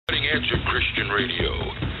Edge of Christian Radio.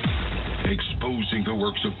 Exposing the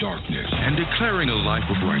works of darkness and declaring a life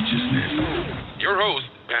of righteousness. Your host,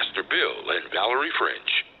 Pastor Bill and Valerie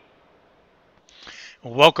French.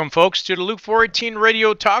 Welcome, folks, to the Luke 4:18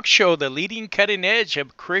 Radio Talk Show, the leading cutting edge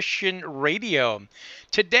of Christian radio.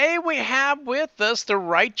 Today we have with us the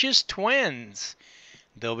Righteous Twins.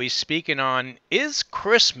 They'll be speaking on, Is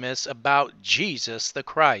Christmas About Jesus the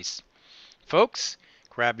Christ? Folks,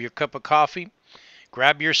 grab your cup of coffee,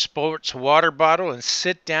 grab your sports water bottle, and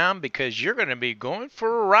sit down because you're going to be going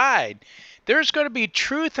for a ride. There's going to be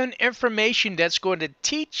truth and information that's going to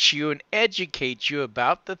teach you and educate you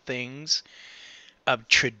about the things of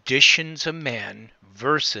traditions of man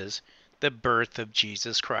versus the birth of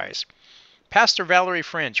Jesus Christ. Pastor Valerie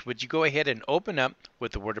French, would you go ahead and open up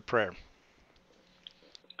with the word of prayer?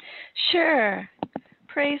 Sure.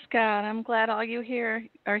 Praise God. I'm glad all you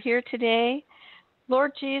are here today.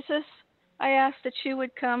 Lord Jesus, I ask that you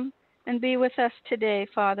would come and be with us today,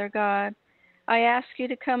 Father God. I ask you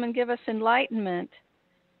to come and give us enlightenment,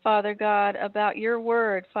 Father God, about your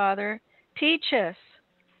word, Father. Teach us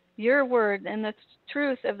your word and the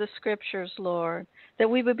truth of the scriptures, Lord, that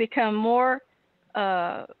we would become more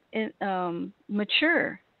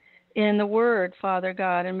mature in the word, Father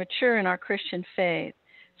God, and mature in our Christian faith,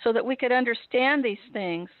 so that we could understand these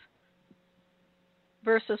things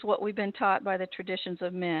versus what we've been taught by the traditions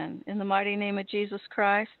of men. In the mighty name of Jesus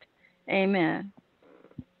Christ, amen.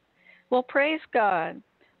 Well, praise God.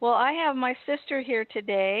 Well, I have my sister here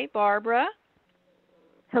today, Barbara.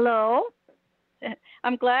 Hello.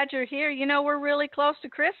 I'm glad you're here. You know, we're really close to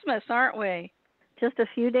Christmas, aren't we? Just a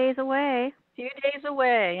few days away.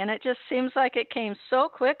 And it just seems like it came so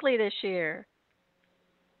quickly this year.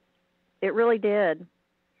 It really did.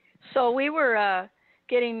 So we were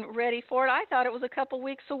getting ready for it. I thought it was a couple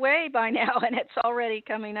weeks away by now, and it's already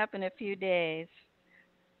coming up in a few days.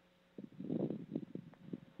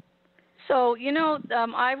 So, you know,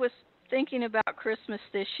 I was thinking about Christmas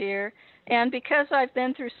this year, and because I've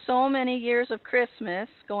been through so many years of Christmas,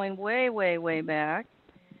 going way, way, way back,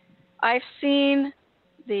 I've seen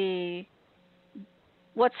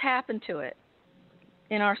what's happened to it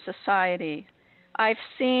in our society. I've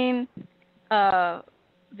seen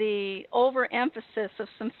the overemphasis of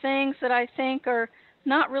some things that I think are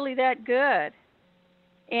not really that good.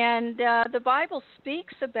 And the Bible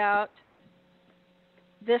speaks about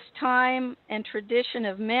this time and tradition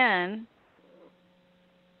of men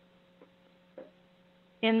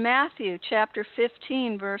in Matthew chapter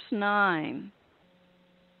 15, verse 9.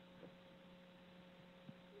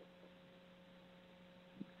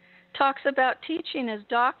 Talks about teaching as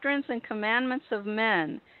doctrines and commandments of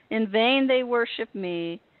men. In vain they worship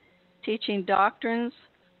me, teaching doctrines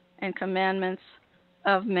and commandments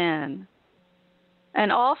of men.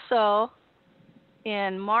 And also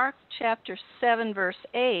in Mark chapter 7, verse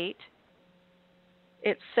 8,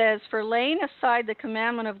 it says, For laying aside the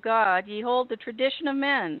commandment of God, ye hold the tradition of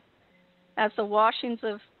men, as the washings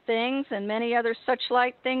of things and many other such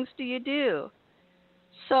like things do you do.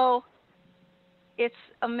 So it's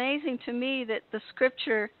amazing to me that the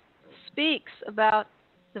scripture speaks about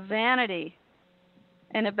the vanity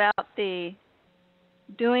and about the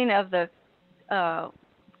doing of the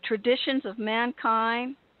traditions of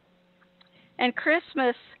mankind. And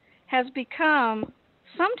Christmas has become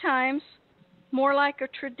sometimes more like a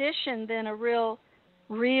tradition than a real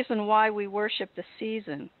reason why we worship the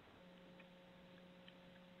season.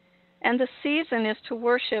 And the season is to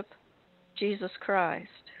worship Jesus Christ,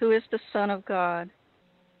 who is the Son of God,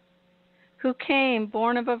 who came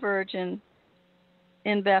born of a virgin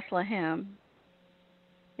in Bethlehem,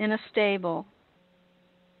 in a stable,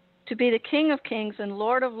 to be the King of Kings and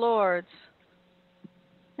Lord of Lords,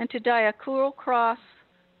 and to die a cruel cross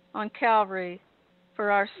on Calvary for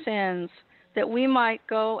our sins, that we might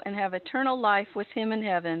go and have eternal life with him in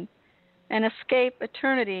heaven and escape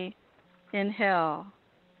eternity in hell.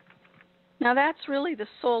 Now that's really the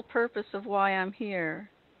sole purpose of why I'm here.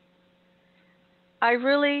 I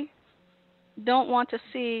really don't want to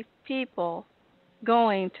see people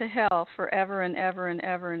going to hell forever and ever and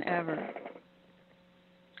ever and ever.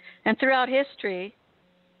 And throughout history,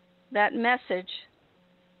 that message,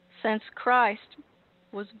 since Christ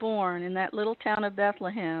was born in that little town of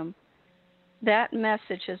Bethlehem, that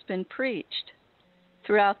message has been preached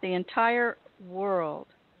throughout the entire world.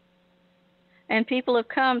 And people have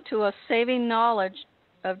come to a saving knowledge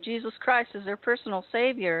of Jesus Christ as their personal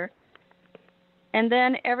Savior, and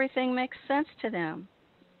then everything makes sense to them.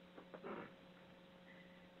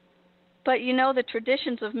 But you know, the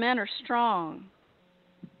traditions of men are strong.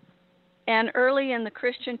 And early in the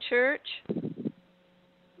Christian church,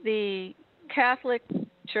 the Catholic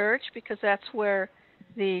church because that's where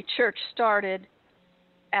the church started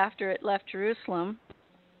after it left Jerusalem.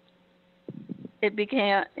 It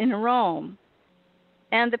began in Rome.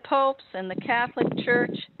 And the popes and the Catholic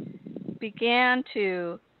Church began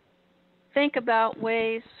to think about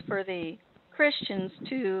ways for the Christians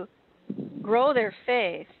to grow their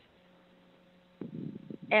faith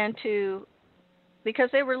and because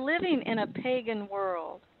they were living in a pagan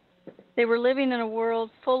world. They were living in a world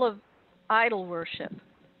full of idol worship.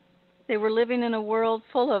 They were living in a world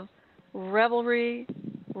full of revelry,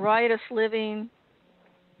 riotous living,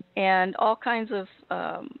 and all kinds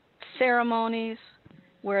of ceremonies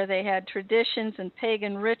where they had traditions and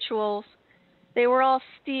pagan rituals. They were all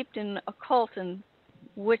steeped in occult and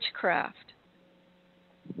witchcraft,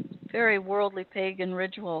 very worldly pagan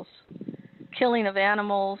rituals, killing of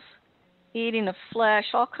animals, eating of flesh,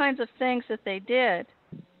 all kinds of things that they did.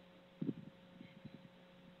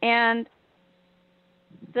 And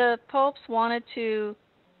the popes wanted to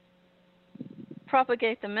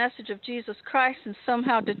propagate the message of Jesus Christ and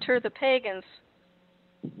somehow deter the pagans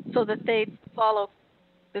so that they'd follow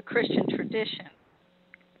the Christian tradition.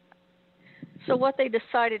 So what they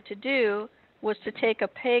decided to do was to take a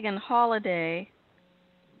pagan holiday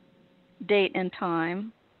date and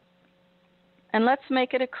time, and let's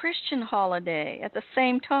make it a Christian holiday at the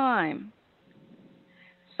same time,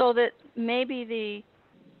 so that maybe the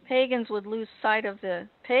pagans would lose sight of the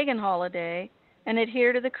pagan holiday and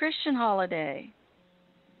adhere to the Christian holiday.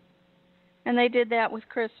 And they did that with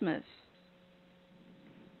Christmas.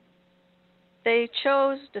 They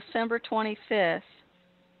chose December 25th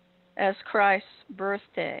as Christ's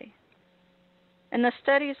birthday. And the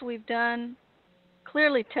studies we've done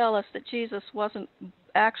clearly tell us that Jesus wasn't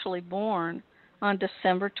actually born on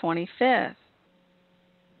December 25th.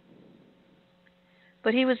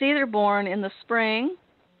 But he was either born in the spring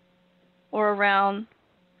or around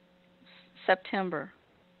September.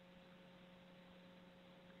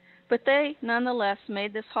 But they nonetheless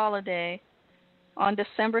made this holiday on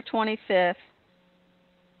December 25th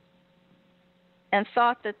and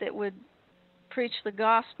thought that it would preach the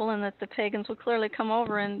gospel and that the pagans would clearly come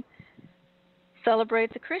over and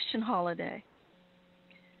celebrate the Christian holiday.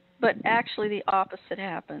 But actually the opposite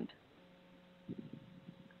happened.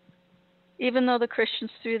 Even though the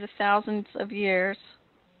Christians through the thousands of years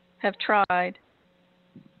have tried,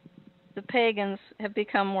 the pagans have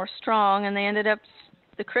become more strong, and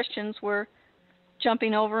the Christians were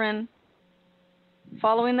jumping over and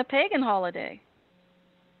following the pagan holiday.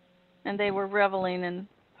 And they were reveling and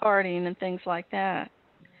partying and things like that.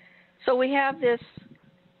 So we have this,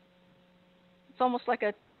 it's almost like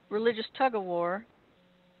a religious tug-of-war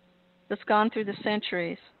that's gone through the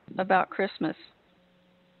centuries about Christmas.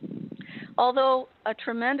 Although a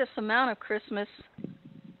tremendous amount of Christmas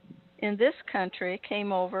in this country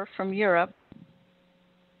came over from Europe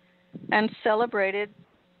and celebrated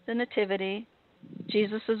the Nativity,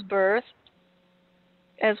 Jesus' birth,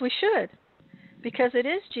 as we should, because it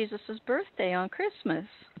is Jesus' birthday on Christmas.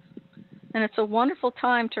 And it's a wonderful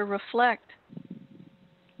time to reflect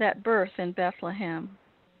that birth in Bethlehem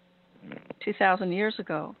 2,000 years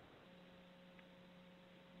ago.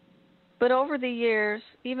 But over the years,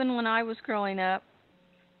 even when I was growing up,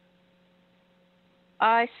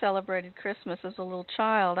 I celebrated Christmas as a little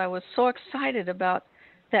child. I was so excited about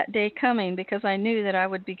that day coming because I knew that I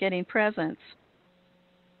would be getting presents.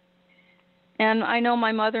 And I know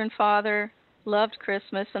my mother and father loved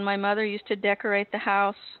Christmas, and my mother used to decorate the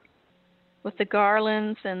house with the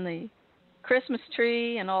garlands and the Christmas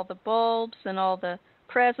tree and all the bulbs and all the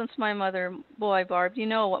presents. Boy, Barb, you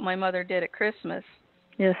know what my mother did at Christmas.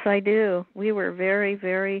 Yes, I do. We were very,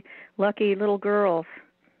 very lucky little girls.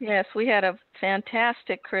 Yes, we had a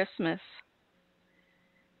fantastic Christmas.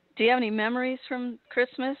 Do you have any memories from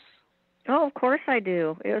Christmas? Oh, of course I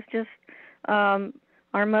do. It was just,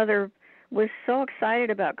 our mother was so excited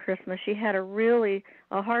about Christmas. She had a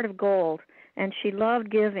heart of gold, and she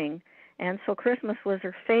loved giving. And so Christmas was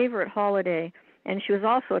her favorite holiday, and she was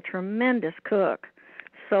also a tremendous cook.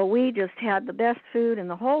 So we just had the best food in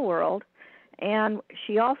the whole world. And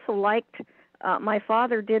she also liked, my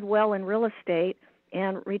father did well in real estate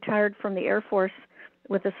and retired from the Air Force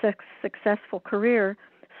with a successful career.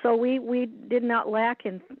 So we did not lack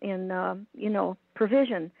in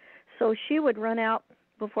provision. So she would run out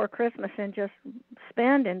before Christmas and just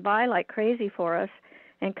spend and buy like crazy for us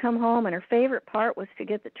and come home. And her favorite part was to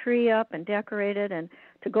get the tree up and decorate it and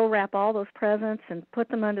to go wrap all those presents and put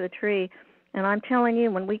them under the tree. And I'm telling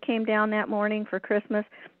you, when we came down that morning for Christmas,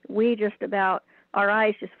 our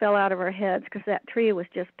eyes just fell out of our heads because that tree was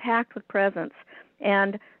just packed with presents.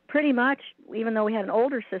 And pretty much, even though we had an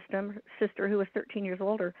older sister who was 13 years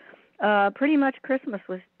older, pretty much Christmas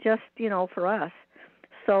was just, for us.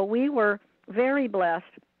 So we were very blessed,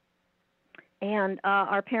 and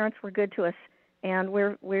our parents were good to us, and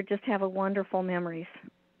we just have a wonderful memories.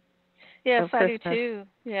 Yes, I do too.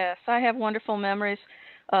 Yes, I have wonderful memories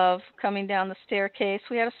of coming down the staircase.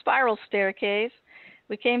 We had a spiral staircase.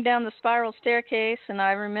 We came down the spiral staircase, and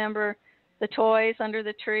I remember the toys under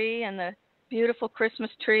the tree and the beautiful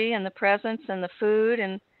Christmas tree and the presents and the food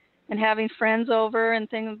and having friends over and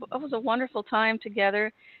things. It was a wonderful time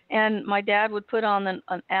together. And my dad would put on an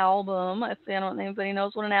album. If anybody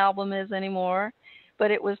knows what an album is anymore,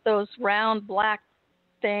 but it was those round black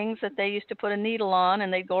things that they used to put a needle on,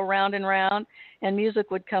 and they'd go round and round, and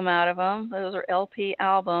music would come out of them. Those are LP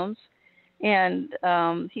albums. And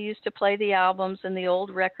he used to play the albums in the old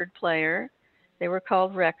record player. They were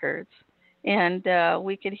called records. And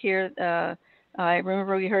we could hear, I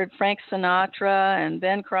remember we heard Frank Sinatra and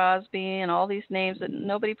Ben Crosby and all these names that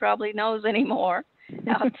nobody probably knows anymore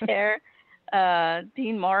out there.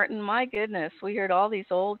 Dean Martin, my goodness, we heard all these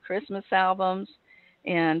old Christmas albums,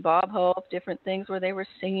 and Bob Hope, different things where they were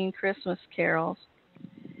singing Christmas carols.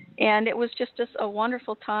 And it was just a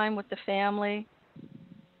wonderful time with the family.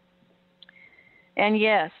 And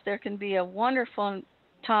yes, there can be a wonderful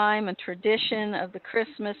time and tradition of the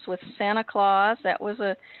Christmas with Santa Claus. That was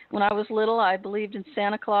when I was little, I believed in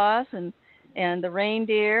Santa Claus and the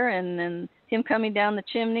reindeer and him coming down the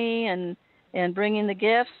chimney and bringing the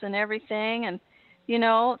gifts and everything. And,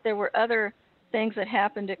 there were other things that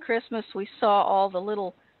happened at Christmas. We saw all the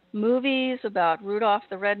little movies about Rudolph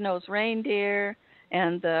the Red-Nosed Reindeer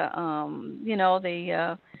and the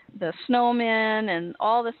snowmen and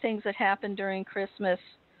all the things that happened during Christmas.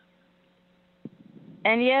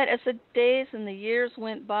 And yet, as the days and the years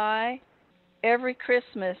went by, every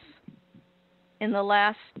Christmas in the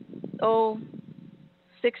last,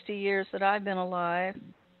 60 years that I've been alive,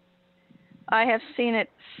 I have seen it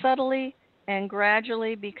subtly and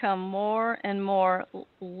gradually become more and more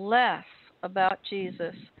less about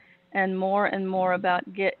Jesus and more about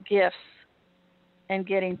gifts and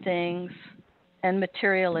getting things and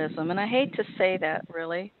materialism. And I hate to say that,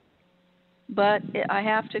 really, but I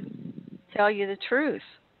have to tell you the truth.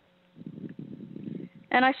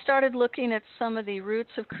 And I started looking at some of the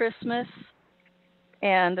roots of Christmas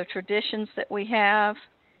and the traditions that we have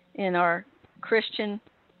in our Christian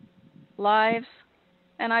lives,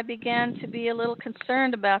 and I began to be a little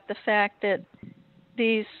concerned about the fact that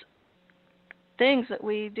these things that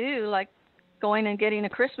we do, like going and getting a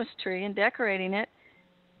Christmas tree and decorating it,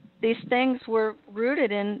 these things were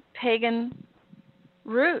rooted in pagan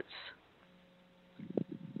roots.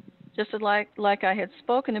 Just like I had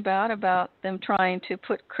spoken about them trying to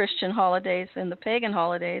put Christian holidays in the pagan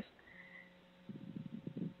holidays.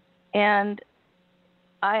 And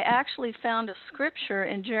I actually found a scripture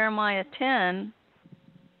in Jeremiah 10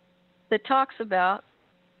 that talks about,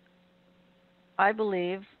 I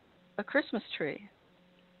believe, a Christmas tree.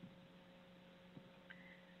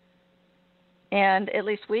 And at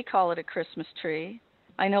least we call it a Christmas tree.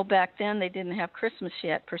 I know back then they didn't have Christmas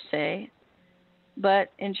yet per se.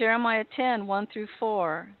 But in Jeremiah 10, 1 through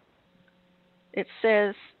 4, it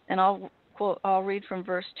says, and I'll read from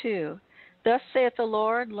verse 2, "Thus saith the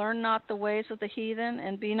Lord, learn not the ways of the heathen,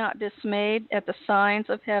 and be not dismayed at the signs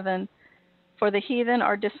of heaven, for the heathen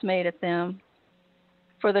are dismayed at them.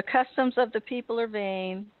 For the customs of the people are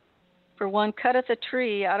vain, for one cutteth a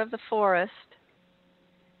tree out of the forest,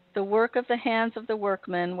 the work of the hands of the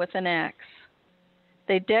workmen with an axe.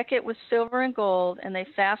 They deck it with silver and gold, and they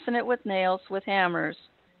fasten it with nails, with hammers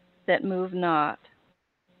that move not."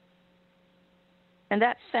 And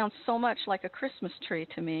that sounds so much like a Christmas tree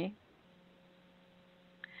to me.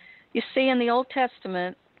 You see, in the Old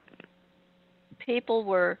Testament, people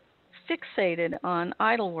were fixated on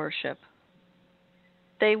idol worship.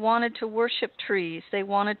 They wanted to worship trees. They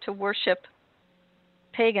wanted to worship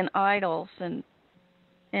pagan idols, and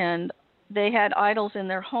they had idols in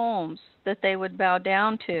their homes that they would bow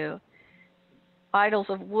down to, idols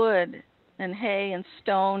of wood and hay and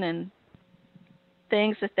stone and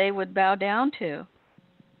things that they would bow down to.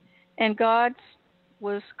 And God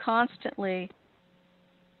was constantly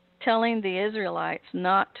telling the Israelites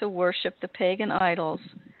not to worship the pagan idols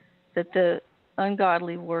that the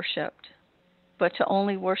ungodly worshipped, but to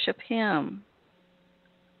only worship Him.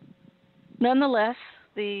 Nonetheless,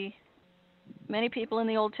 many people in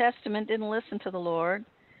the Old Testament didn't listen to the Lord,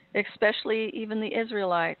 especially even the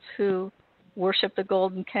Israelites who worshiped the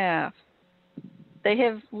golden calf. They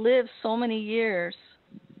have lived so many years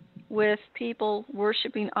with people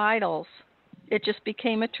worshiping idols. It just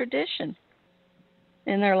became a tradition.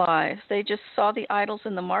 in their lives. They just saw the idols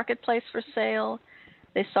in the marketplace for sale.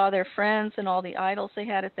 They saw their friends and all the idols they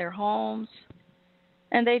had at their homes.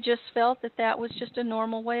 And they just felt that that was just a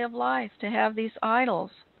normal way of life, to have these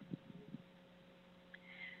idols.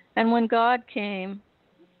 And when God came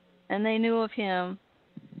and they knew of him,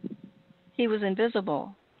 he was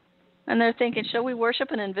invisible. And they're thinking, shall we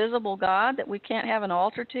worship an invisible God that we can't have an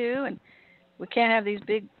altar to, and we can't have these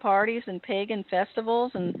big parties and pagan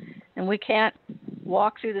festivals, and we can't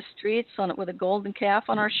walk through the streets with a golden calf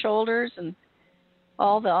on our shoulders, and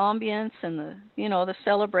all the ambience and the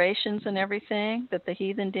celebrations and everything that the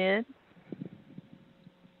heathen did?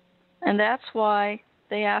 And that's why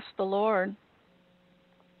they asked the Lord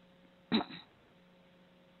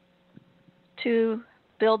to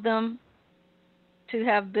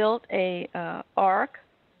have built a ark.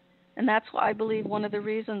 And that's why I believe one of the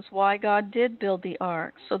reasons why God did build the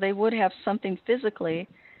ark, so they would have something physically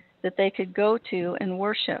that they could go to and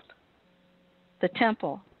worship, the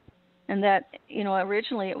temple. And that,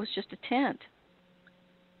 originally it was just a tent.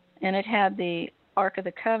 And it had the Ark of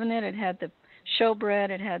the Covenant, it had the showbread,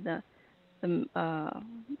 it had the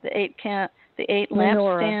eight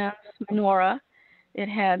lampstands, menorah. It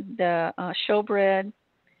had the showbread.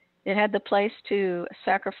 It had the place to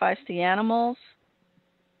sacrifice the animals.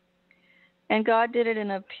 And God did it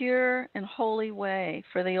in a pure and holy way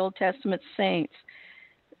for the Old Testament saints,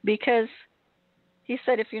 because he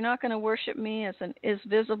said, if you're not going to worship me as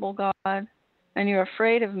visible God, and you're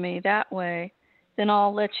afraid of me that way, then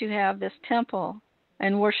I'll let you have this temple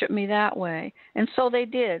and worship me that way. And so they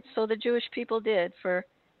did. So the Jewish people did for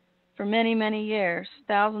many, many years,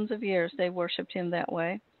 thousands of years, they worshiped him that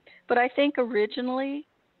way. But I think originally,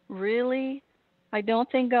 really, I don't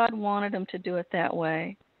think God wanted them to do it that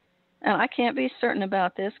way. And I can't be certain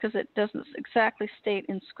about this because it doesn't exactly state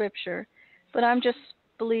in Scripture, but I'm just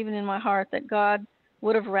believing in my heart that God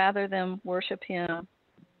would have rather them worship him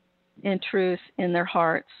in truth in their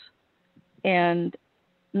hearts and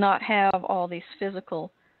not have all these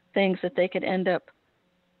physical things that they could end up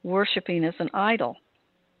worshiping as an idol.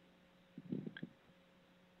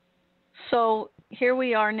 So here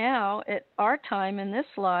we are now at our time in this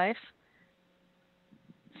life,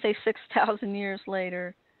 say 6,000 years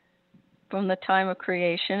later from the time of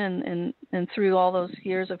creation, and through all those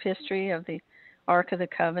years of history of the Ark of the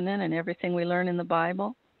Covenant and everything we learn in the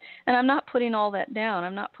Bible. And I'm not putting all that down.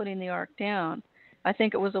 I'm not putting the Ark down. I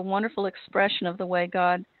think it was a wonderful expression of the way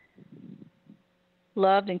God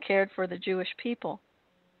loved and cared for the Jewish people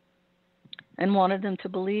and wanted them to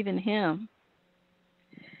believe in him.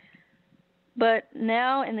 But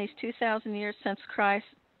now, in these 2,000 years since Christ's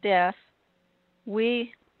death,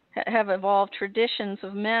 we have evolved traditions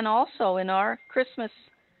of men also in our Christmas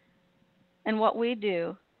and what we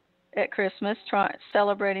do at Christmas,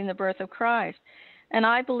 celebrating the birth of Christ. And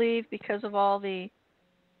I believe because of all the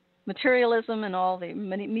materialism and all the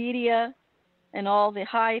media and all the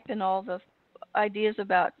hype and all the ideas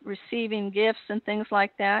about receiving gifts and things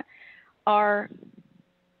like that, our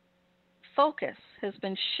focus has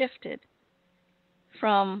been shifted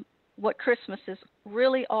from what Christmas is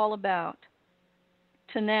really all about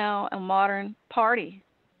to now a modern party,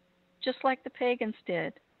 just like the pagans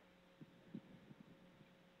did.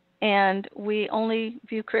 And we only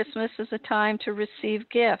view Christmas as a time to receive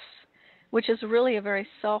gifts, which is really a very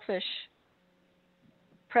selfish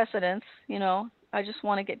precedence. I just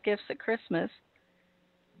want to get gifts at Christmas.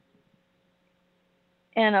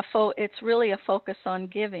 And it's really a focus on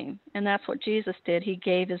giving, and that's what Jesus did. He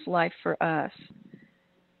gave his life for us.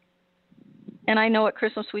 And I know at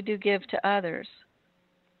Christmas we do give to others.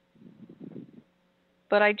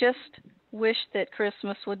 But I just wish that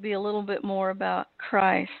Christmas would be a little bit more about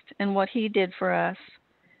Christ and what he did for us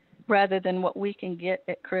rather than what we can get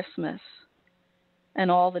at Christmas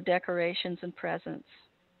and all the decorations and presents.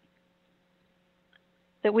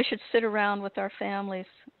 That we should sit around with our families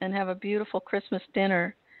and have a beautiful Christmas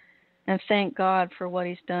dinner and thank God for what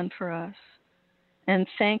he's done for us. And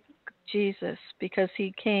thank Jesus because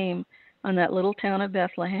he came on that little town of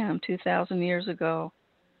Bethlehem 2,000 years ago.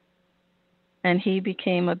 And he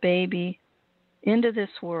became a baby into this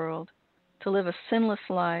world to live a sinless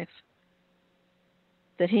life,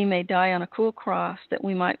 that he may die on a cruel cross, that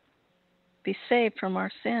we might be saved from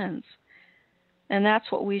our sins. And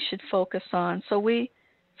that's what we should focus on. So we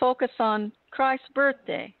focus on Christ's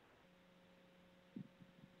birthday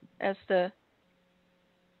as the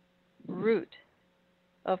root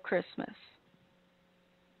of Christmas.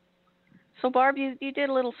 So Barb, you did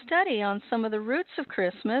a little study on some of the roots of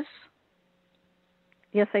Christmas.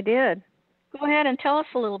 Yes, I did. Go ahead and tell us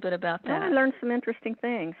a little bit about that. Well, I learned some interesting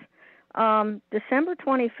things. December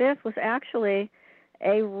 25th was actually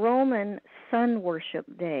a Roman sun worship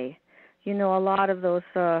day. You know, a lot of those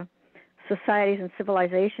societies and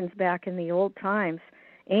civilizations back in the old times,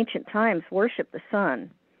 ancient times, worshiped the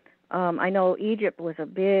sun. I know Egypt was a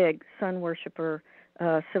big sun worshiper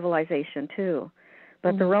civilization too,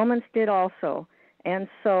 but the Romans did also. And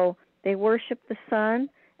so they worshiped the sun,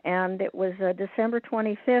 and it was December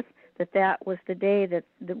 25th that was the day that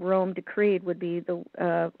Rome decreed would be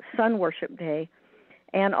the sun worship day.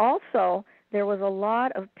 And also, there was a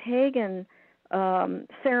lot of pagan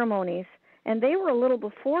ceremonies, and they were a little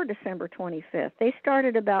before December 25th. They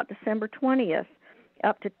started about December 20th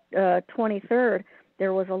up to 23rd.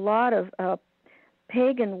 There was a lot of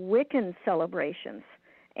pagan Wiccan celebrations,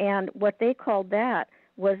 and what they called that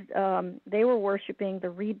was they were worshiping the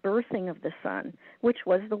rebirthing of the sun, which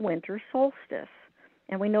was the winter solstice.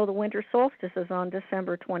 And we know the winter solstice is on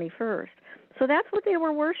December 21st. So that's what they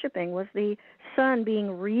were worshiping, was the sun being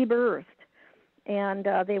rebirthed. And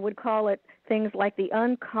they would call it things like the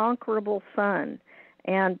unconquerable sun.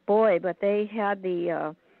 And boy, but they had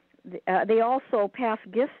they also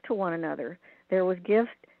passed gifts to one another. There was gift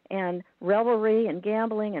and revelry and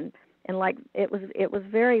gambling, and like it was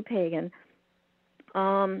very pagan.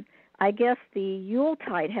 I guess the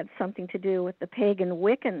Yuletide had something to do with the pagan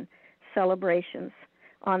Wiccan celebrations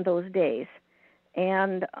on those days.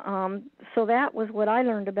 And so that was what I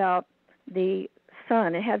learned about the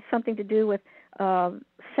sun. It had something to do with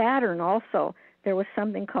Saturn also. There was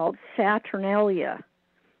something called Saturnalia,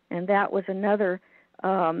 and that was another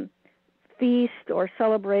feast or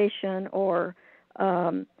celebration or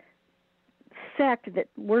sect that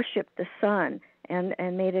worshipped the sun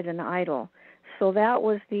and made it an idol. So that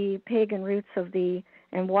was the pagan roots of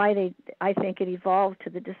and why I think it evolved to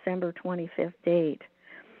the December 25th date.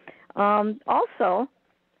 Also,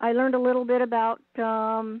 I learned a little bit about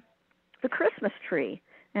the Christmas tree,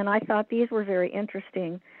 and I thought these were very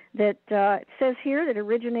interesting. That it says here that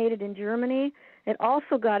originated in Germany. It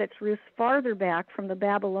also got its roots farther back from the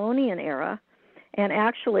Babylonian era, and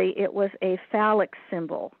actually it was a phallic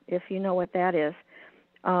symbol, if you know what that is.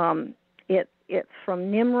 It's from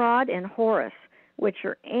Nimrod and Horus, which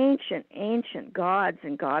are ancient gods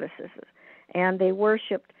and goddesses, and they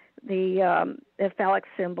worshipped the phallic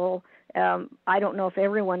symbol. I don't know if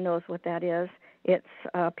everyone knows what that is. It's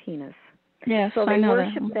a penis. Yes, so they I know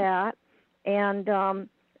worship that, and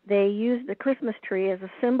they use the Christmas tree as a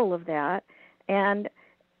symbol of that. And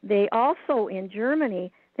they also, in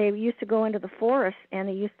Germany, they used to go into the forest and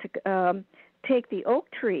they used to take the oak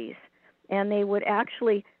trees, and they would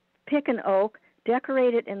actually pick an oak,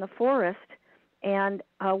 decorate it in the forest, and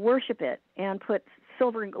worship it, and put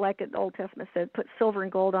silver, like the Old Testament said, put silver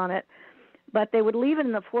and gold on it. But they would leave it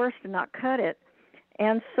in the forest and not cut it.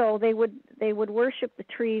 And so they would worship the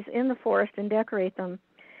trees in the forest and decorate them.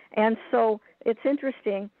 And so it's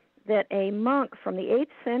interesting that a monk from the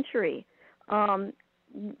 8th century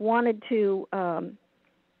wanted to,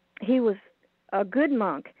 he was a good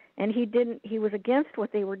monk, and he was against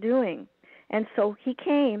what they were doing. And so he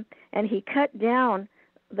came and he cut down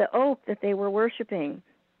the oak that they were worshiping,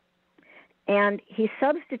 and he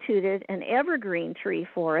substituted an evergreen tree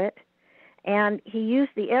for it, and he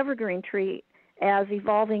used the evergreen tree as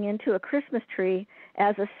evolving into a Christmas tree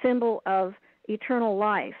as a symbol of eternal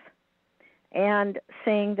life, and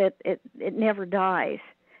saying that it never dies.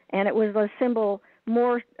 And it was a symbol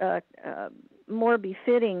more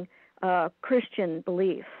befitting Christian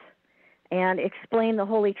beliefs, and explained the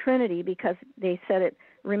Holy Trinity, because they said it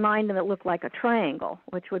reminded them it looked like a triangle,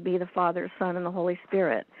 which would be the Father, Son, and the Holy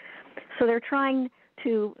Spirit. So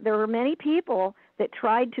there were many people that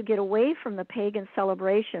tried to get away from the pagan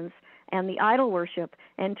celebrations and the idol worship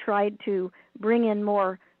and tried to bring in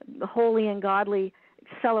more holy and godly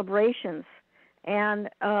celebrations. And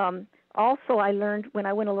also I learned, when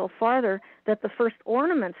I went a little farther, that the first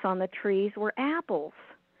ornaments on the trees were apples.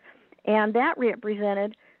 And that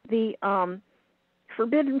represented the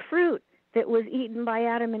forbidden fruit that was eaten by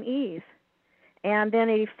Adam and Eve. And then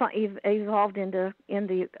it evolved into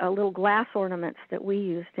the little glass ornaments that we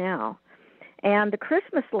use now. And the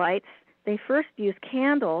Christmas lights, they first used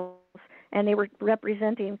candles, and they were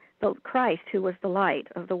representing the Christ, who was the light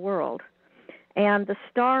of the world. And the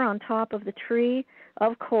star on top of the tree,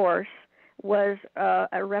 of course, was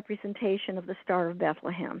a representation of the Star of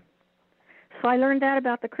Bethlehem. So I learned that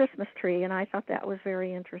about the Christmas tree, and I thought that was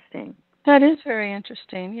very interesting. That is very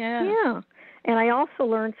interesting, yeah. Yeah. And I also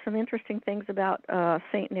learned some interesting things about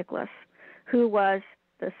St. Nicholas, who was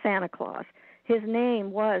the Santa Claus. His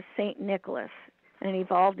name was St. Nicholas, and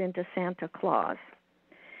evolved into Santa Claus.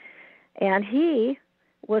 And he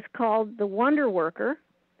was called the Wonder Worker.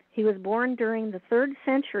 He was born during the 3rd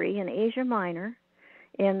century in Asia Minor,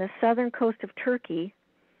 in the southern coast of Turkey.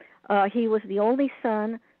 He was the only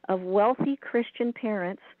son of wealthy Christian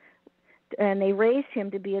parents, and they raised him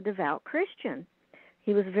to be a devout Christian.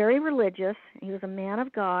 He was very religious. He was a man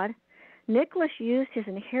of God. Nicholas used his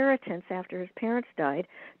inheritance after his parents died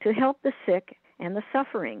to help the sick and the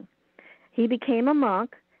suffering. He became a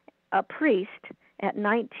monk, a priest, at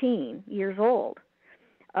 19 years old.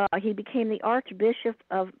 He became the Archbishop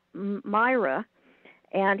of Myra,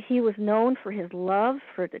 and he was known for his love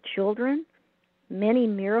for the children. Many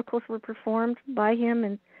miracles were performed by him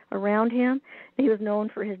and around him. He was known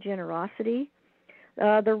for his generosity.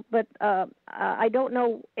 But I don't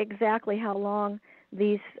know exactly how long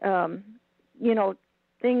these,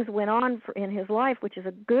 things went on in his life, which is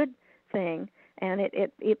a good thing, and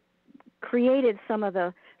it created some of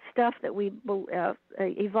the stuff that we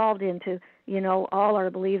evolved into, all our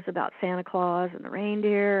beliefs about Santa Claus and the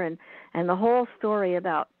reindeer and the whole story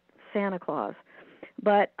about Santa Claus.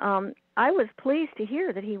 But I was pleased to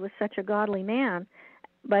hear that he was such a godly man.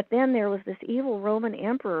 But then there was this evil Roman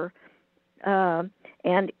emperor,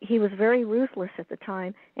 and he was very ruthless at the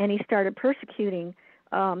time, and he started persecuting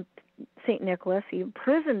St. Nicholas. He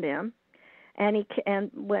imprisoned him, and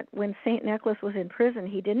when St. Nicholas was in prison,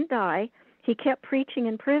 he didn't die. He kept preaching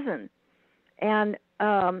in prison, and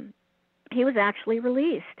he was actually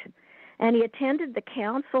released. And he attended the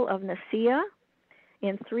Council of Nicaea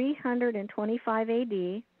in 325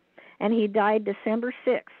 A.D., and he died December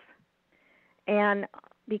 6th, and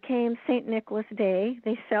became St. Nicholas Day.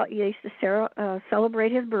 They used to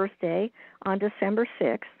celebrate his birthday on December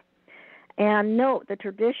 6th. And note, the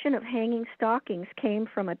tradition of hanging stockings came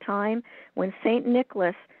from a time when St.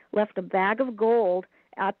 Nicholas left a bag of gold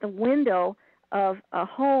at the window of a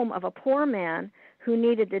home of a poor man who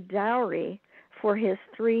needed a dowry for his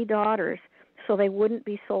 3 daughters so they wouldn't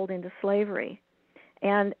be sold into slavery.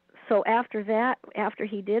 And so after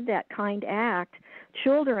he did that kind act,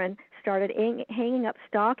 children started hanging up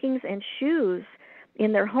stockings and shoes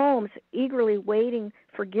in their homes, eagerly waiting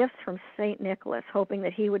for gifts from St. Nicholas, hoping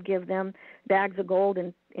that he would give them bags of gold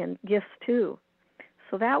and gifts too.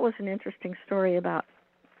 So that was an interesting story about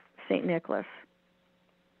St. Nicholas.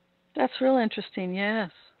 That's real interesting, yes.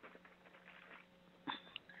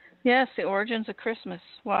 Yes, the origins of Christmas.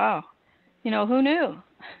 Wow. Who knew?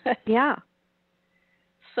 Yeah.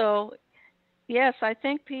 So, yes, I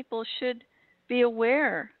think people should be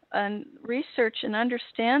aware and research and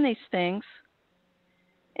understand these things.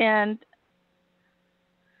 And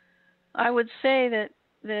I would say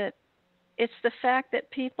that it's the fact that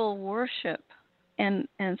people worship and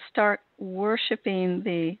start worshiping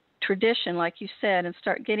the tradition, like you said, and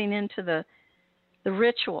start getting into the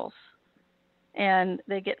rituals, and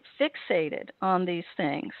they get fixated on these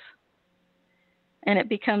things, and it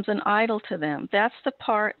becomes an idol to them. That's the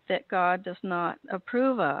part that God does not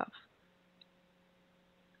approve of.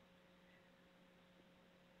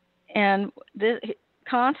 And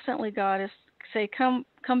constantly God is say, come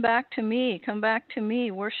back to me,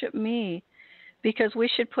 worship me, because we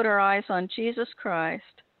should put our eyes on Jesus Christ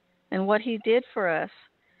and what he did for us,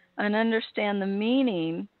 and understand the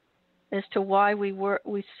meaning as to why we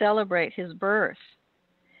celebrate his birth.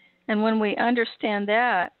 And when we understand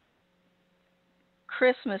that,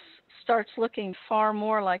 Christmas starts looking far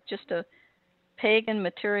more like just a pagan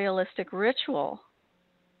materialistic ritual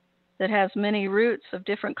that has many roots of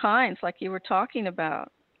different kinds, like you were talking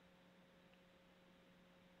about.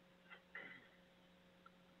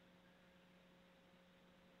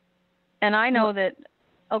 And I know that,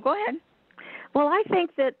 go ahead. Well, I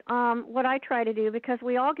think that what I try to do, because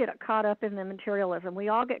we all get caught up in the materialism. We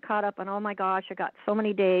all get caught up in, oh my gosh, I got so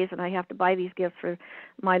many days and I have to buy these gifts for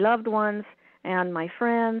my loved ones and my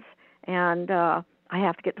friends, and I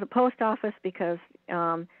have to get to the post office because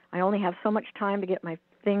I only have so much time to get my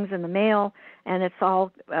things in the mail, and it's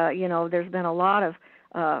all, there's been a lot of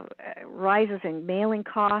rises in mailing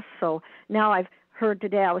costs. So now I've heard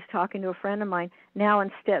today, I was talking to a friend of mine, now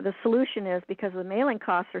instead the solution is, because the mailing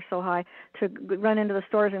costs are so high, to run into the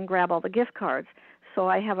stores and grab all the gift cards. So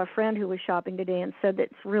I have a friend who was shopping today and said that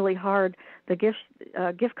it's really hard, the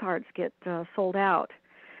gift cards get sold out.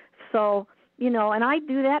 So, and I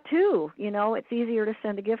do that too. It's easier to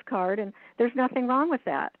send a gift card, and there's nothing wrong with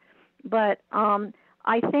that. But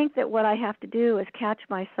I think that what I have to do is catch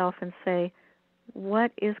myself and say,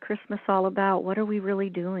 what is Christmas all about? What are we really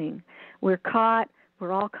doing? We're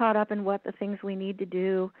all caught up in what the things we need to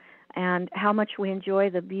do and how much we enjoy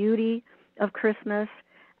the beauty of Christmas.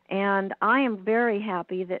 And I am very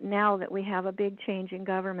happy that now that we have a big change in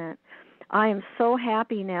government, I am so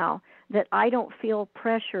happy now that I don't feel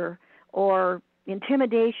pressure, or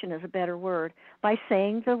intimidation is a better word, by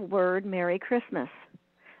saying the word Merry Christmas.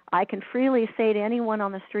 I can freely say to anyone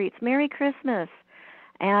on the streets, Merry Christmas.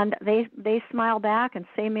 And they smile back and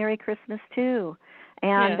say Merry Christmas too.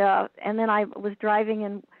 And then I was driving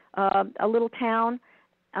in a little town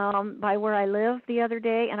by where I live the other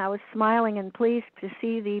day, and I was smiling and pleased to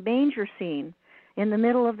see the manger scene in the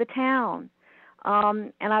middle of the town.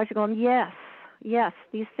 And I was going, yes,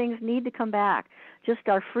 these things need to come back. Just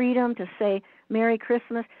our freedom to say Merry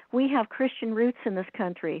Christmas. We have Christian roots in this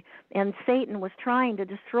country, and Satan was trying to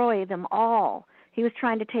destroy them all. He was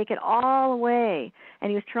trying to take it all away, and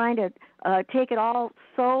he was trying to take it all,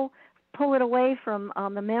 pull it away from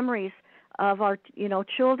the memories of our,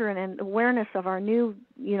 children and awareness of our new,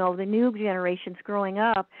 the new generations growing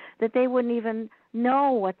up, that they wouldn't even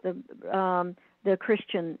know what the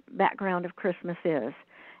Christian background of Christmas is,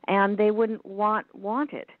 and they wouldn't want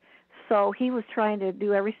it. So he was trying to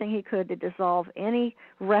do everything he could to dissolve any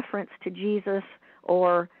reference to Jesus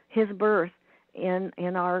or his birth in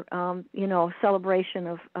our celebration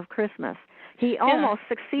of Christmas. He almost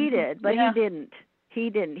succeeded, but he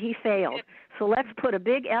didn't. He failed. So let's put a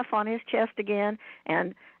big F on his chest again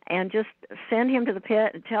and just send him to the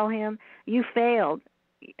pit and tell him, you failed,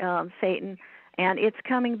 Satan, and it's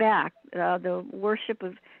coming back. The worship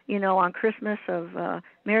of, on Christmas of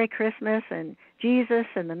Merry Christmas and Jesus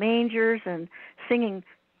and the mangers and singing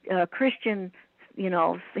Christian,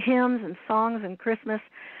 hymns and songs and Christmas.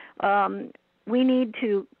 We need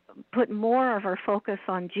to put more of our focus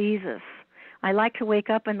on Jesus. I like to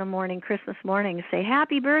wake up in the morning, Christmas morning, and say,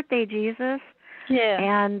 Happy birthday, Jesus. Yeah.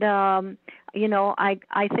 And,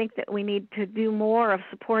 I think that we need to do more of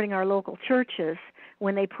supporting our local churches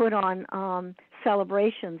when they put on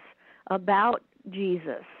celebrations about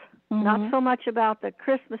Jesus. Mm-hmm. Not so much about the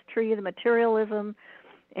Christmas tree, the materialism,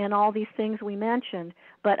 and all these things we mentioned,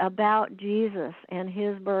 but about Jesus and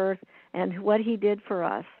his birth and what he did for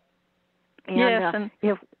us. And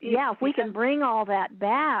if we can bring all that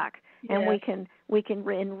back, and we can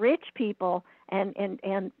enrich people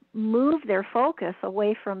and move their focus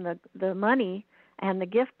away from the money and the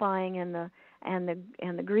gift buying and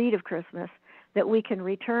the greed of Christmas, that we can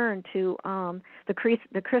return to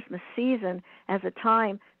the Christmas season as a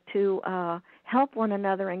time to help one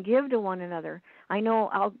another and give to one another. I know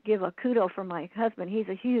I'll give a kudo for my husband. He's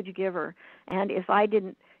a huge giver, and if I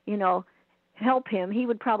didn't, help him, he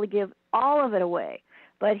would probably give all of it away.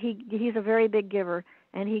 But he's a very big giver,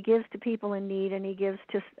 and he gives to people in need, and he gives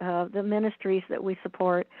to the ministries that we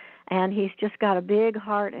support, and he's just got a big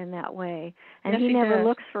heart in that way. And he never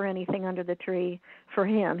looks for anything under the tree for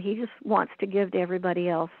him. He just wants to give to everybody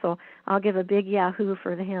else. So I'll give a big yahoo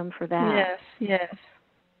for him for that. Yes.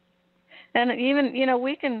 And even,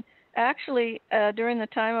 we can actually, during the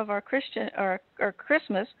time of our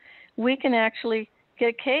Christmas, we can actually get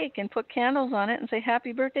a cake and put candles on it and say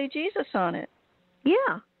Happy Birthday Jesus on it.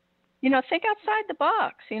 Yeah. Think outside the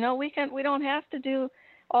box. We don't have to do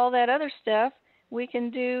all that other stuff. We can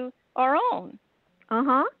do our own.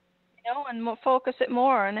 Uh-huh. And focus it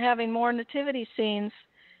more on having more nativity scenes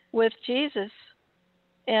with Jesus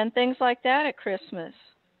and things like that at Christmas.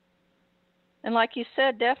 And like you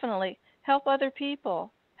said, definitely help other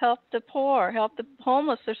people. Help the poor. Help the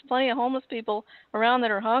homeless. There's plenty of homeless people around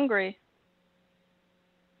that are hungry.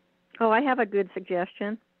 Oh, I have a good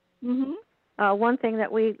suggestion. Mm-hmm. One thing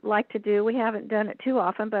that we like to do, we haven't done it too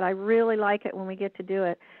often, but I really like it when we get to do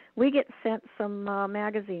it. We get sent some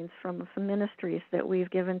magazines from some ministries that we've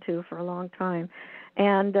given to for a long time,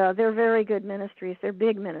 and they're very good ministries. They're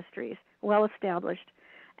big ministries, well established,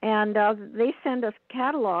 and they send us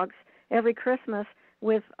catalogs every Christmas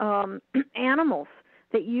with animals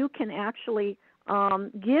that you can actually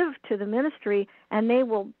give to the ministry, and they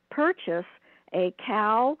will purchase a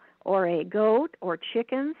cow or a goat or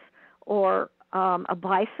chickens or a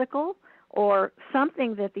bicycle or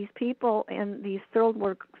something that these people in these third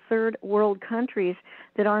world countries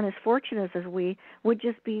that aren't as fortunate as we would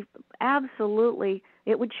just be absolutely,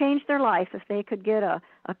 it would change their life if they could get a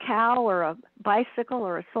cow or a bicycle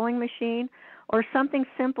or a sewing machine or something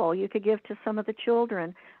simple you could give to some of the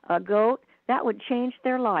children, a goat. That would change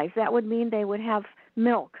their lives. That would mean they would have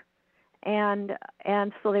milk. And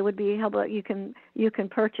so they would be able. You can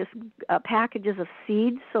purchase packages of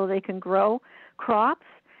seeds so they can grow crops,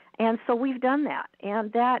 and so we've done that,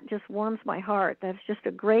 and that just warms my heart. That's just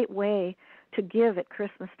a great way to give at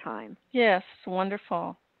Christmas time. Yes,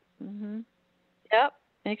 wonderful. Mm-hmm. Yep,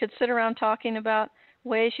 and you could sit around talking about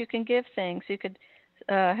ways you can give things. You could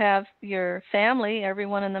have your family,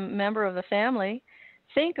 everyone in the member of the family,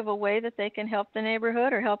 think of a way that they can help the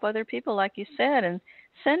neighborhood or help other people, like you said, and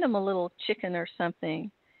send them a little chicken or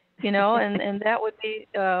something, and that would be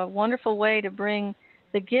a wonderful way to bring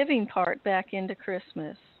the giving part back into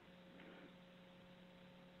Christmas.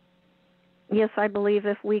 Yes, I believe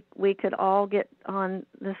if we could all get on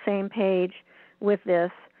the same page with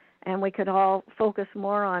this, and we could all focus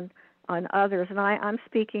more on others, and I'm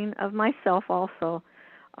speaking of myself also,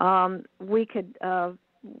 we could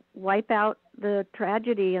wipe out the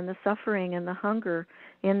tragedy and the suffering and the hunger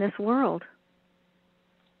in this world.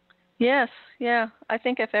 Yes, yeah. I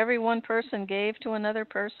think if every one person gave to another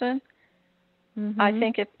person, I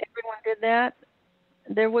think if everyone did that,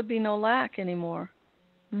 there would be no lack anymore.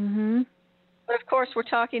 But of course, we're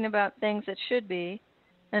talking about things that should be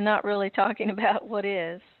and not really talking about what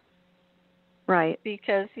is. Right.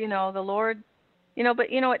 Because, the Lord, but,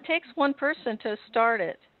 it takes one person to start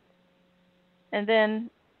it. And then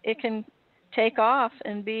it can take off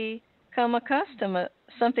and become a custom,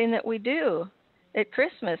 something that we do at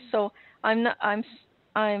Christmas. So I'm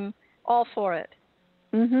all for it.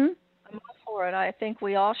 I'm all for it. I think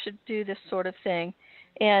we all should do this sort of thing.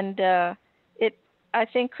 And I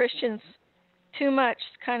think Christians too much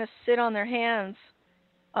kind of sit on their hands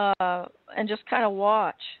and just kind of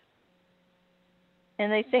watch.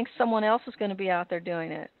 And they think someone else is going to be out there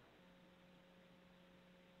doing it.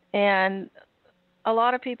 And a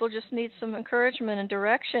lot of people just need some encouragement and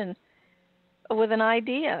direction with an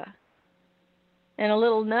idea and a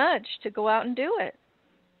little nudge to go out and do it.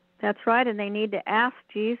 That's right, and they need to ask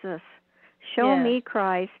Jesus, show me,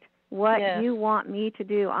 Christ, what you want me to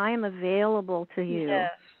do. I am available to you.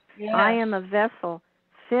 Yes. I am a vessel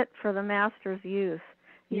fit for the Master's use.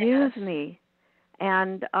 Use me.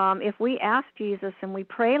 And if we ask Jesus and we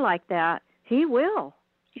pray like that, he will.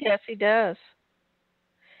 Yes, he does.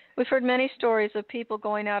 We've heard many stories of people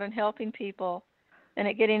going out and helping people and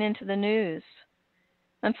it getting into the news.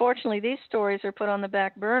 Unfortunately, these stories are put on the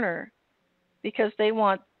back burner because they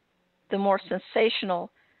want the more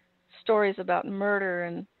sensational stories about murder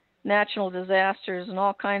and natural disasters and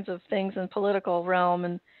all kinds of things in political realm,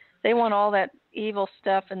 and they want all that evil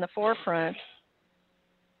stuff in the forefront.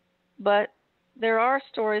 But there are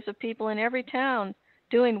stories of people in every town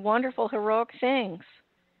doing wonderful, heroic things.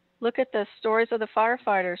 Look at the stories of the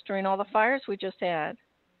firefighters during all the fires we just had.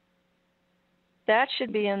 That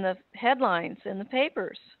should be in the headlines in the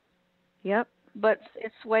papers. Yep. But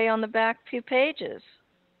it's way on the back few pages.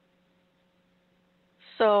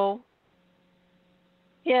 So,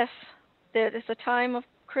 yes, there is a time of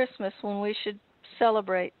Christmas when we should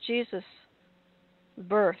celebrate Jesus'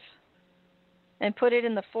 birth and put it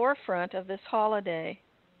in the forefront of this holiday.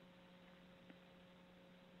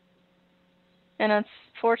 And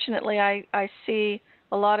unfortunately, I see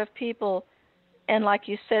a lot of people, and like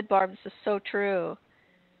you said, Barb, this is so true.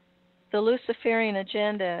 The Luciferian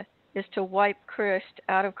agenda is to wipe Christ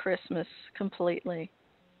out of Christmas completely.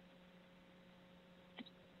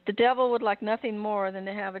 The devil would like nothing more than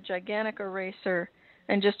to have a gigantic eraser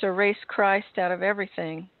and just erase Christ out of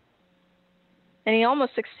everything. And he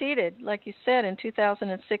almost succeeded. Like you said, in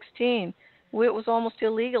 2016, it was almost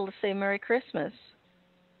illegal to say Merry Christmas.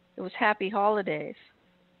 It was Happy Holidays.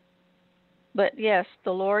 But yes,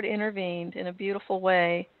 the Lord intervened in a beautiful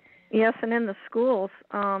way. Yes, and in the schools,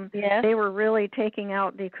 they were really taking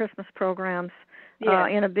out the Christmas programs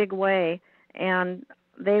in a big way. And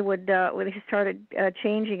they would, when they started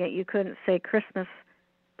changing it, you couldn't say Christmas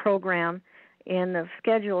program. In the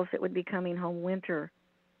schedules, it would be Coming Home Winter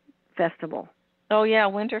Festival. Oh, yeah,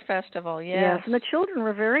 Winter Festival, yes. Yes, and the children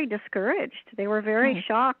were very discouraged. They were very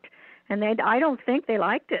shocked, and I don't think they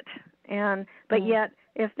liked it. But yet,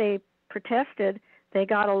 if they protested, they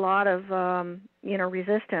got a lot of,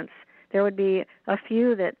 resistance. There would be a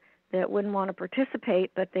few that wouldn't want to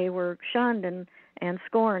participate, but they were shunned and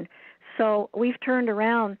scorned. So we've turned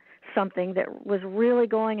around something that was really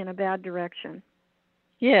going in a bad direction.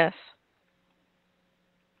 Yes.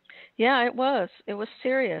 Yeah, it was. It was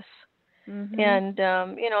serious. And,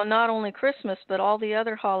 not only Christmas, but all the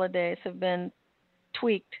other holidays have been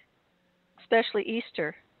tweaked, especially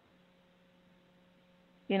Easter.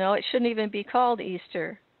 It shouldn't even be called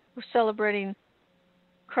Easter. We're celebrating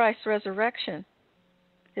Christ's resurrection,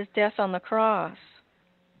 his death on the cross.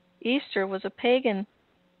 Easter was a pagan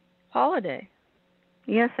holiday.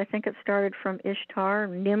 Yes, I think it started from Ishtar,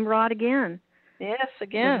 Nimrod again. Yes,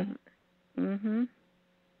 again. Mm-hmm.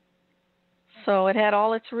 So it had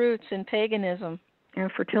all its roots in paganism.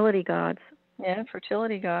 And fertility gods. Yeah,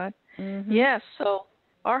 fertility god. Mm-hmm. Yes, so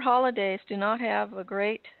our holidays do not have a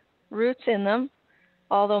great roots in them,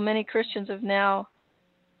 although many Christians have now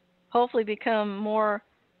hopefully become more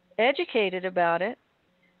educated about it.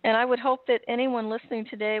 And I would hope that anyone listening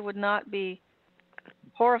today would not be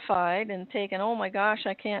horrified and taken, oh my gosh,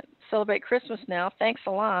 I can't celebrate Christmas now. Thanks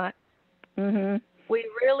a lot. Mm-hmm. We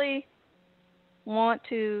really want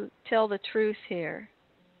to tell the truth here.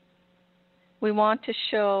 We want to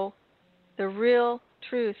show the real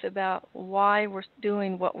truth about why we're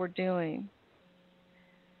doing what we're doing.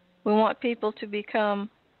 We want people to become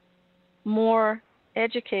more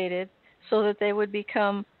educated so that they would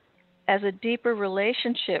become as a deeper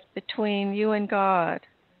relationship between you and God,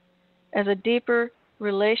 as a deeper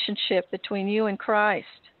relationship between you and Christ,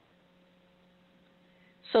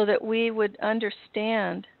 so that we would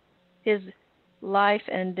understand his life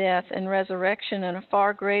and death and resurrection in a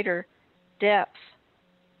far greater depth,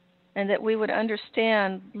 and that we would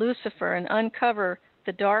understand Lucifer and uncover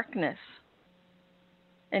the darkness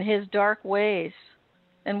and his dark ways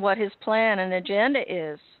and what his plan and agenda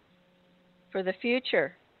is for the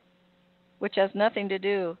future, which has nothing to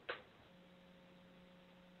do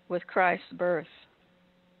with Christ's birth.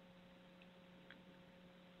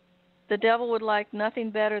 The devil would like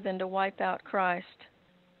nothing better than to wipe out Christ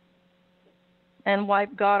and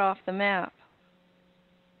wipe God off the map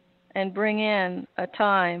and bring in a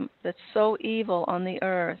time that's so evil on the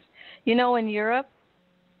earth. You know, in Europe,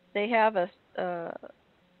 they have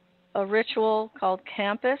a ritual called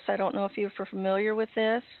Campus. I don't know if you're familiar with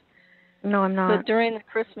this. No, I'm not. But during the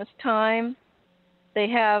Christmas time, they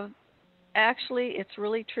have, actually, it's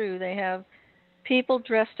really true, they have people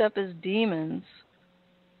dressed up as demons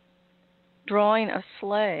drawing a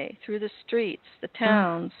sleigh through the streets, the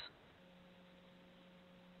towns,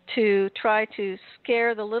 to try to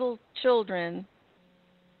scare the little children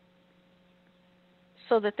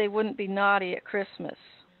so that they wouldn't be naughty at Christmas.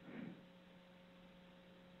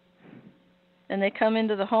 And they come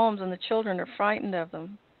into the homes and the children are frightened of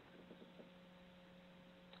them.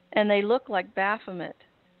 And they look like Baphomet.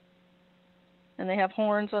 And they have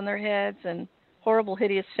horns on their heads and horrible,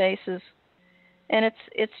 hideous faces. And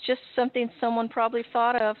it's just something someone probably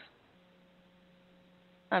thought of.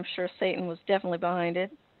 I'm sure Satan was definitely behind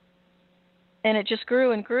it. And it just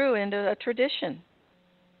grew and grew into a tradition.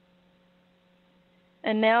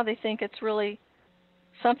 And now they think it's really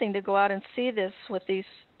something to go out and see this with these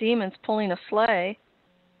demons pulling a sleigh.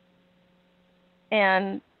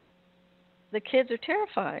 And the kids are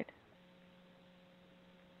terrified.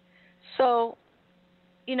 So,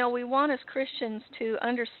 you know, we want as Christians to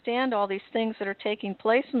understand all these things that are taking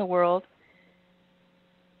place in the world,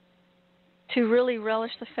 to really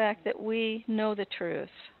relish the fact that we know the truth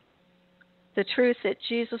that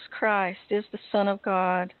Jesus Christ is the Son of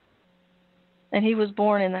God, and he was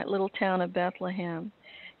born in that little town of Bethlehem.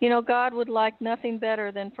 You know, God would like nothing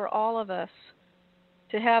better than for all of us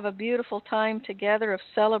to have a beautiful time together of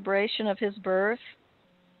celebration of his birth,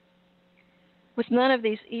 with none of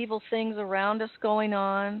these evil things around us going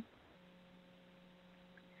on.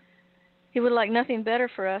 He would like nothing better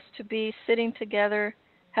for us to be sitting together,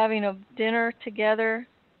 having a dinner together,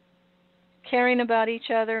 caring about each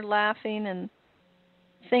other, laughing and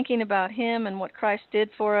thinking about him and what Christ did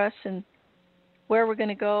for us and where we're going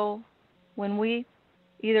to go when we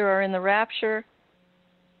either are in the rapture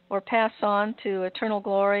or pass on to eternal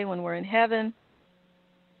glory when we're in heaven,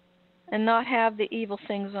 and not have the evil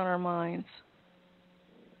things on our minds.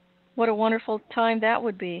 What a wonderful time that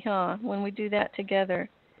would be, huh, when we do that together.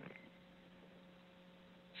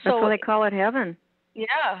 That's why they call it heaven.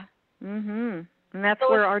 Yeah. And that's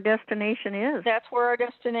where our destination is. That's where our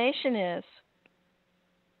destination is.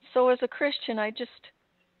 So as a Christian, I just,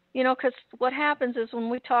 you know, because what happens is when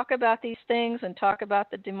we talk about these things and talk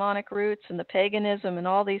about the demonic roots and the paganism and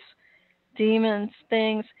all these demons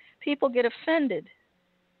things, people get offended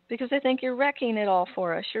because they think you're wrecking it all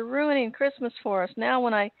for us. You're ruining Christmas for us. Now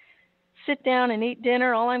when I sit down and eat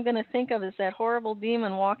dinner, all I'm going to think of is that horrible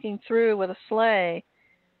demon walking through with a sleigh,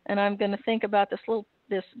 and I'm going to think about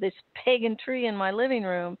this pagan tree in my living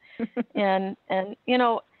room. and you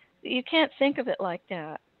know, you can't think of it like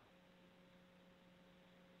that,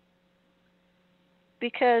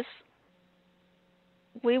 because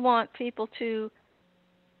we want people to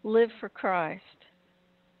live for Christ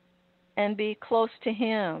and be close to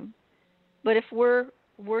him. But if we're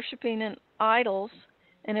worshiping in idols,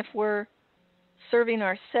 and if we're serving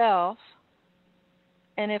ourselves,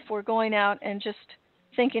 and if we're going out and just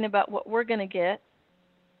thinking about what we're going to get,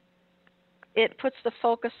 it puts the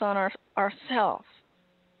focus on ourselves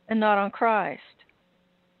and not on Christ.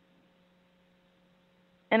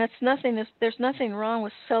 And there's nothing wrong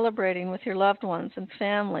with celebrating with your loved ones and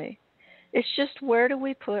family. It's just, where do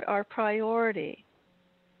we put our priority?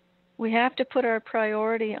 We have to put our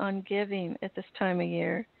priority on giving at this time of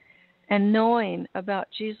year and knowing about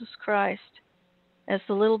Jesus Christ as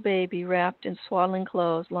the little baby wrapped in swaddling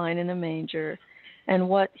clothes lying in a manger and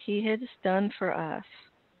what he has done for us.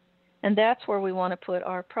 And that's where we want to put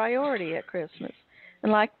our priority at Christmas.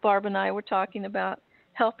 And like Barb and I were talking about,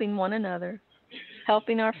 helping one another,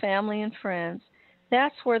 helping our family and friends.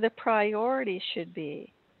 That's where the priority should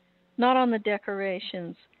be, not on the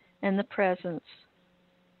decorations and the presents.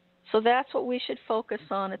 So that's what we should focus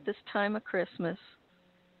on at this time of Christmas.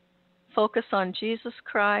 Focus on Jesus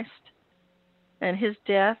Christ and his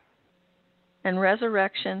death and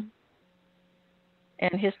resurrection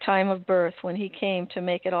and his time of birth when he came to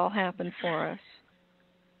make it all happen for us.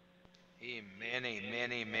 Amen,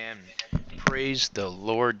 amen, amen. Praise the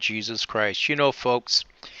Lord Jesus Christ. You know, folks,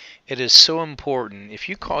 it is so important. If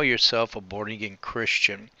you call yourself a born-again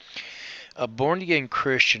Christian, a born-again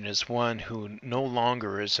Christian is one who no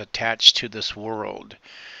longer is attached to this world.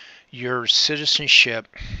 Your citizenship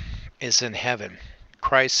is in heaven.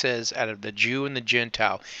 Christ says, out of the Jew and the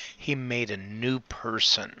Gentile, he made a new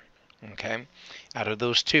person. Okay? Out of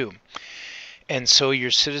those two. And so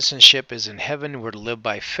your citizenship is in heaven. We're to live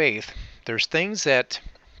by faith. There's things that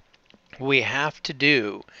we have to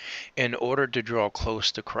do in order to draw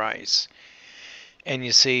close to Christ. And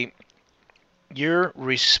you see, you're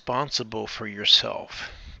responsible for yourself.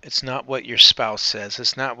 It's not what your spouse says.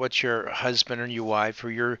 It's not what your husband or your wife or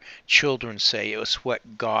your children say. It's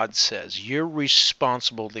what God says. You're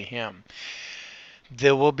responsible to him.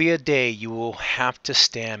 There will be a day you will have to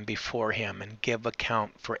stand before him and give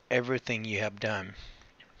account for everything you have done.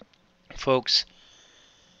 Folks,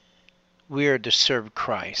 we are to serve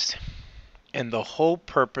Christ. And the whole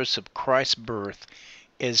purpose of Christ's birth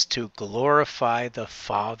is to glorify the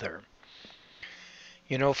Father.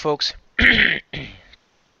 You know, folks,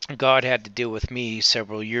 God had to deal with me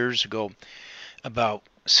several years ago about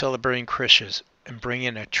celebrating Christmas and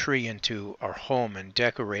bringing a tree into our home and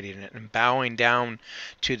decorating it and bowing down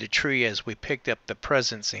to the tree as we picked up the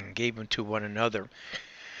presents and gave them to one another.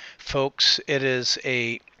 Folks, it is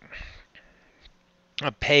a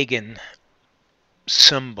pagan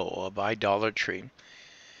symbol of idolatry.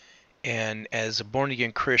 And as a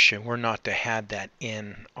born-again Christian, we're not to have that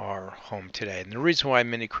in our home today. And the reason why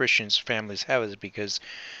many Christians' families have it is because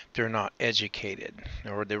they're not educated,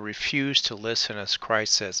 or they refuse to listen as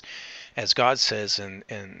Christ says. As God says in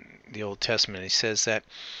the Old Testament, he says that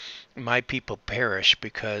my people perish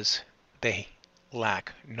because they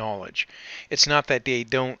lack knowledge. It's not that they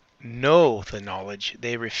don't know the knowledge.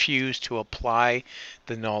 They refuse to apply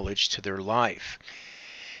the knowledge to their life.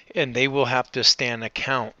 And they will have to stand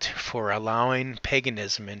account for allowing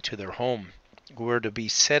paganism into their home. We're to be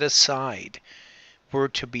set aside. We're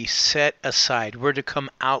to be set aside. We're to come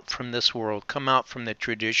out from this world, come out from the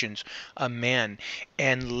traditions of men,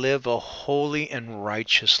 and live a holy and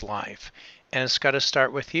righteous life. And it's got to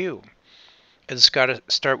start with you. It's got to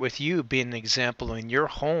start with you being an example in your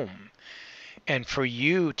home, and for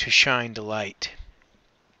you to shine the light.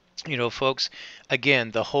 You know, folks,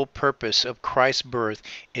 again, the whole purpose of Christ's birth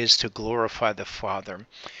is to glorify the Father.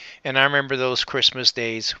 And I remember those Christmas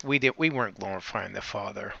days, we weren't glorifying the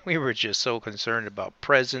Father. We were just so concerned about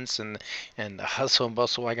presents and the hustle and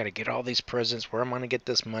bustle. I got to get all these presents. Where am I going to get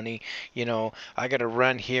this money? You know, I got to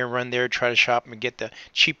run here, run there, try to shop and get the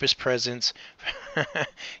cheapest presents.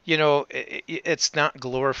 You know, it's not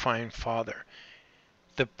glorifying Father.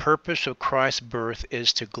 The purpose of Christ's birth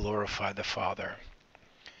is to glorify the Father.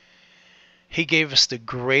 He gave us the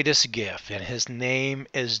greatest gift, and his name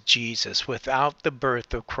is Jesus. Without the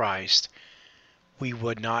birth of Christ, we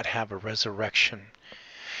would not have a resurrection.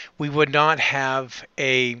 We would not have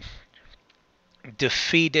a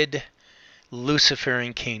defeated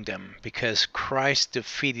Luciferian kingdom, because Christ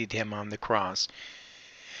defeated him on the cross.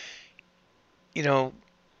 You know,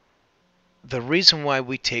 the reason why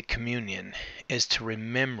we take communion is to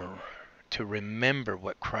remember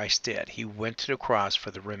what Christ did. He went to the cross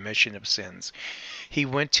for the remission of sins. He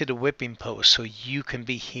went to the whipping post so you can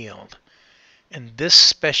be healed. And this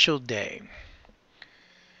special day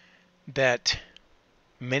that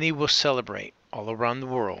many will celebrate all around the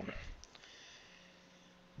world,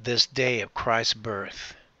 this day of Christ's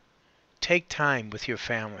birth, take time with your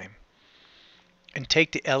family and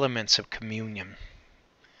take the elements of communion.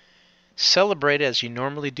 Celebrate as you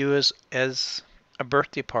normally do as a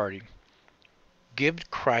birthday party.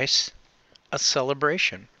 Give Christ a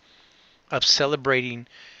celebration of celebrating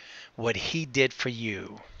what he did for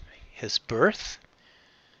you. His birth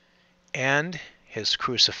and his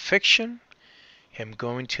crucifixion, him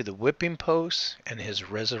going to the whipping post, and his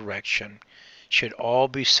resurrection should all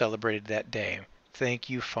be celebrated that day. Thank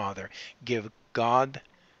you, Father. Give God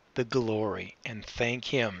the glory and thank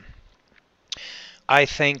him. I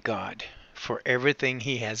thank God for everything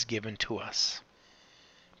he has given to us,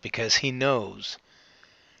 because he knows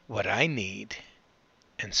what I need,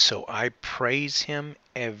 and so I praise him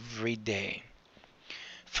every day.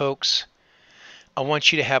 Folks, I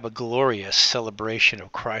want you to have a glorious celebration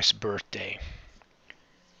of Christ's birthday.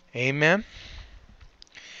 Amen.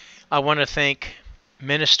 I want to thank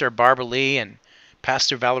Minister Barbara Lee and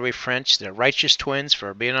Pastor Valerie French, the Righteous Twins,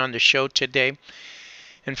 for being on the show today.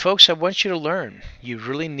 And folks, I want you to learn. You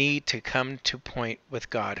really need to come to point with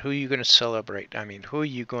God. Who are you going to celebrate? I mean, who are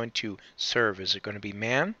you going to serve? Is it going to be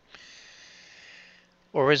man?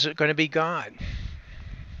 Or is it going to be God?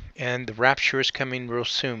 And the rapture is coming real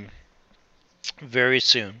soon. Very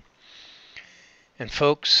soon. And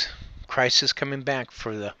folks, Christ is coming back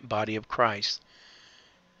for the body of Christ.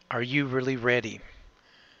 Are you really ready?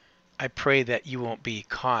 I pray that you won't be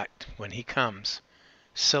caught when he comes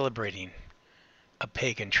celebrating a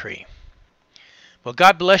pagan tree. Well,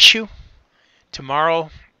 God bless you.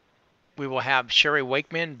 Tomorrow we will have Sherry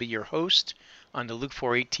Wakeman be your host on the Luke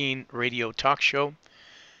 4:18 radio talk show.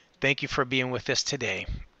 Thank you for being with us today.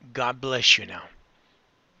 God bless you now.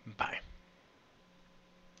 Bye.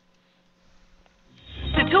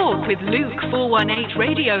 To talk with Luke 418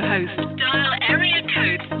 radio host, dial area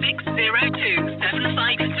code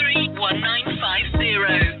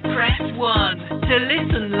 602-753-1950. Press 1. To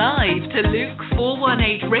listen live to Luke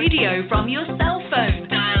 418 radio from your cell phone,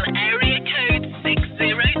 dial area code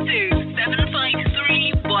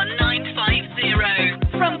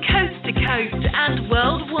 602-753-1950. From coast to coast and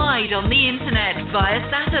worldwide on the internet via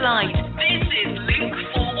satellite, this is Luke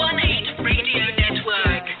 418 Radio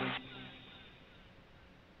Network.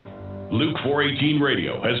 Luke 4:18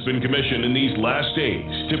 Radio has been commissioned in these last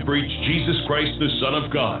days to preach Jesus Christ, the Son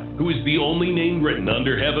of God, who is the only name written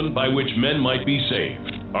under heaven by which men might be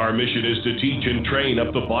saved. Our mission is to teach and train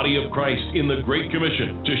up the body of Christ in the Great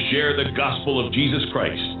Commission, to share the gospel of Jesus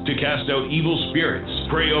Christ, to cast out evil spirits,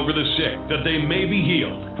 pray over the sick, that they may be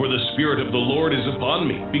healed. For the Spirit of the Lord is upon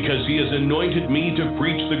me, because he has anointed me to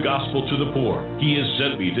preach the gospel to the poor. He has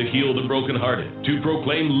sent me to heal the brokenhearted, to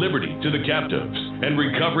proclaim liberty to the captives, and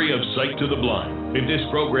recovery of sight to the blind. If this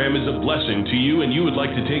program is a blessing to you and you would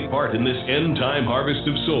like to take part in this end-time harvest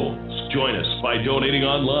of souls, join us by donating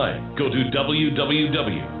online. Go to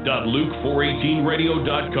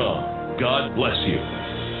www.luke418radio.com. God bless you.